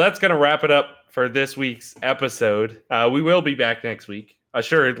 Okay, well that's gonna wrap it up for this week's episode. We will be back next week.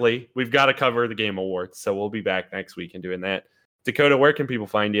 Assuredly, we've got to cover the Game Awards, so we'll be back next week and doing that. Dakota, where can people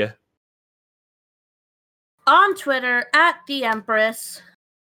find you? On Twitter @TheEmpress,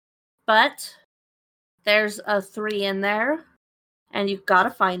 but there's a 3 in there, and you've got to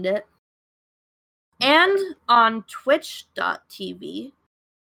find it. And on Twitch.tv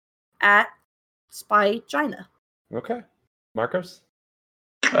 @SpyGina. Okay, Marcos.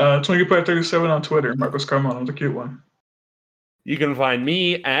 20Player37 on Twitter. Marcos Carmona, the cute one. You can find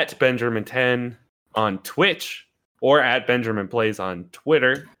me @Benjamin10 on Twitch or @BenjaminPlays on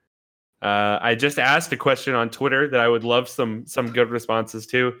Twitter. I just asked a question on Twitter that I would love some good responses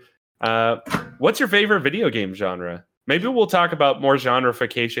to. What's your favorite video game genre? Maybe we'll talk about more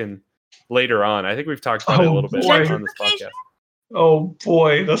genreification later on. I think we've talked about it a little bit on this podcast. Oh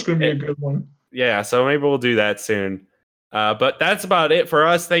boy, that's going to be a good one. Yeah, so maybe we'll do that soon. But that's about it for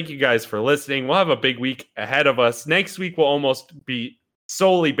us. Thank you guys for listening. We'll have a big week ahead of us. Next week will almost be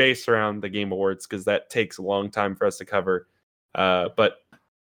solely based around the Game Awards because that takes a long time for us to cover. But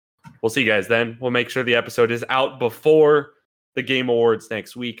we'll see you guys then. We'll make sure the episode is out before the Game Awards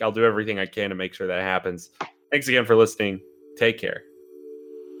next week. I'll do everything I can to make sure that happens. Thanks again for listening. Take care.